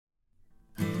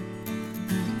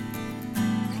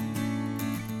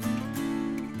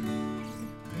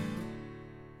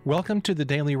Welcome to the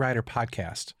Daily Writer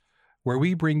Podcast, where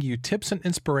we bring you tips and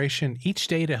inspiration each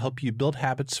day to help you build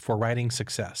habits for writing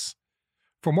success.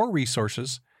 For more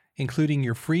resources, including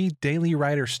your free Daily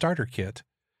Writer Starter Kit,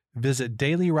 visit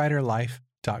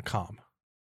dailywriterlife.com.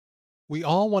 We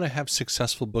all want to have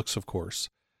successful books, of course.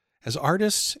 As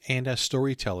artists and as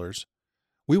storytellers,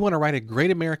 we want to write a great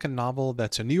American novel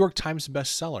that's a New York Times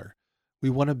bestseller.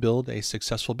 We want to build a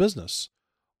successful business,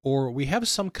 or we have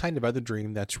some kind of other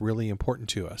dream that's really important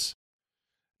to us.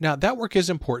 Now, that work is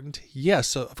important.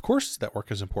 Yes, of course that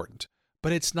work is important,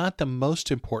 but it's not the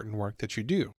most important work that you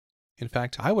do. In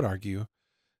fact, I would argue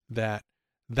that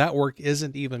that work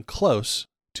isn't even close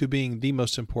to being the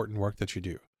most important work that you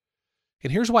do.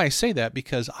 And here's why I say that,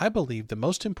 because I believe the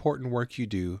most important work you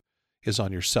do is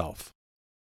on yourself.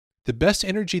 The best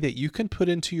energy that you can put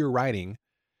into your writing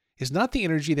is not the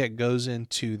energy that goes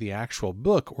into the actual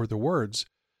book or the words.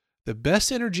 The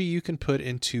best energy you can put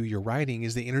into your writing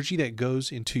is the energy that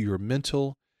goes into your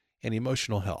mental and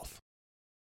emotional health.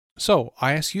 So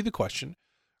I ask you the question,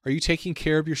 are you taking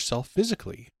care of yourself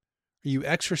physically? Are you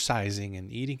exercising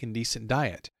and eating a decent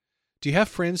diet? Do you have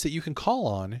friends that you can call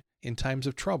on in times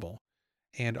of trouble?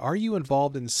 And are you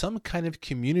involved in some kind of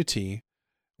community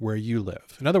where you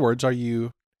live? In other words, are you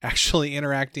actually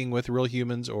interacting with real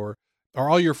humans, or are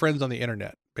all your friends on the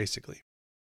internet, basically?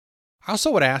 I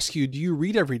also would ask you, do you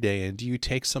read every day, and do you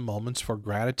take some moments for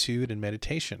gratitude and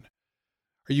meditation?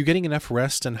 Are you getting enough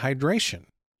rest and hydration?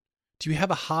 Do you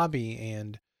have a hobby,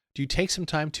 and do you take some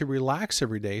time to relax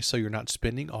every day so you're not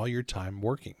spending all your time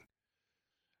working?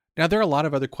 Now, there are a lot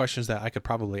of other questions that I could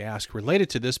probably ask related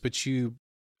to this, but you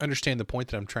understand the point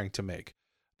that I'm trying to make.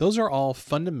 Those are all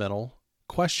fundamental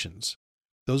questions.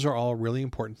 Those are all really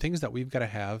important things that we've got to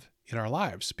have in our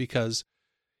lives, because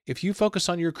if you focus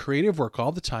on your creative work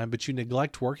all the time, but you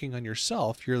neglect working on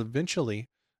yourself, you're eventually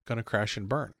going to crash and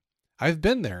burn. I've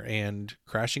been there, and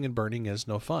crashing and burning is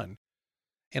no fun.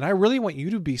 And I really want you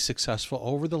to be successful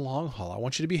over the long haul. I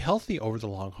want you to be healthy over the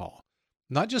long haul,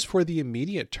 not just for the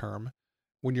immediate term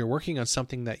when you're working on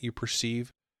something that you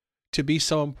perceive to be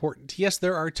so important. Yes,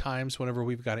 there are times whenever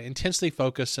we've got to intensely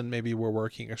focus and maybe we're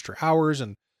working extra hours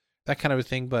and that kind of a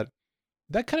thing, but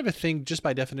that kind of a thing just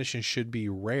by definition should be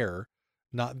rare,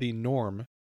 not the norm,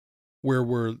 where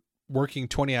we're working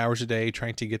 20 hours a day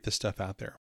trying to get this stuff out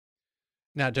there.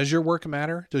 Now, does your work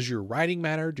matter? Does your writing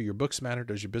matter? Do your books matter?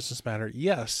 Does your business matter?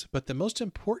 Yes, but the most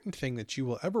important thing that you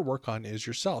will ever work on is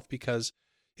yourself, because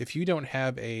if you don't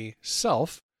have a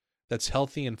self that's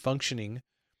healthy and functioning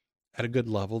at a good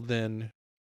level, then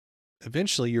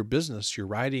eventually your business, your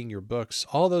writing, your books,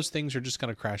 all those things are just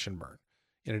going to crash and burn,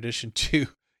 in addition to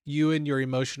you and your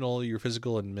emotional, your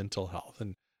physical and mental health.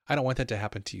 And I don't want that to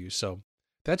happen to you. So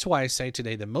that's why I say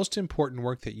today, the most important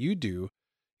work that you do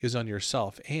is on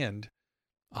yourself. And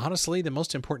honestly, the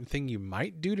most important thing you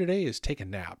might do today is take a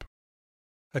nap.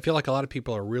 I feel like a lot of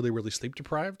people are really, really sleep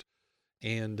deprived.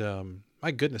 And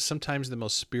my goodness, sometimes the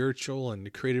most spiritual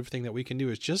and creative thing that we can do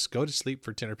is just go to sleep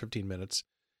for 10 or 15 minutes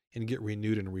and get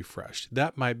renewed and refreshed.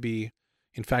 That might be,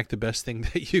 in fact, the best thing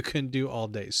that you can do all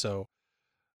day. So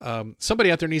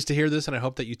somebody out there needs to hear this, and I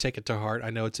hope that you take it to heart.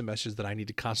 I know it's a message that I need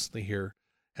to constantly hear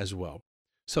as well.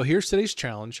 So here's today's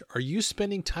challenge. Are you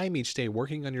spending time each day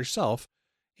working on yourself,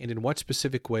 and in what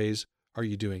specific ways are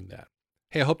you doing that?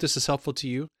 Hey, I hope this is helpful to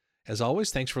you. As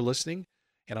always, thanks for listening,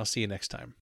 and I'll see you next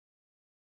time.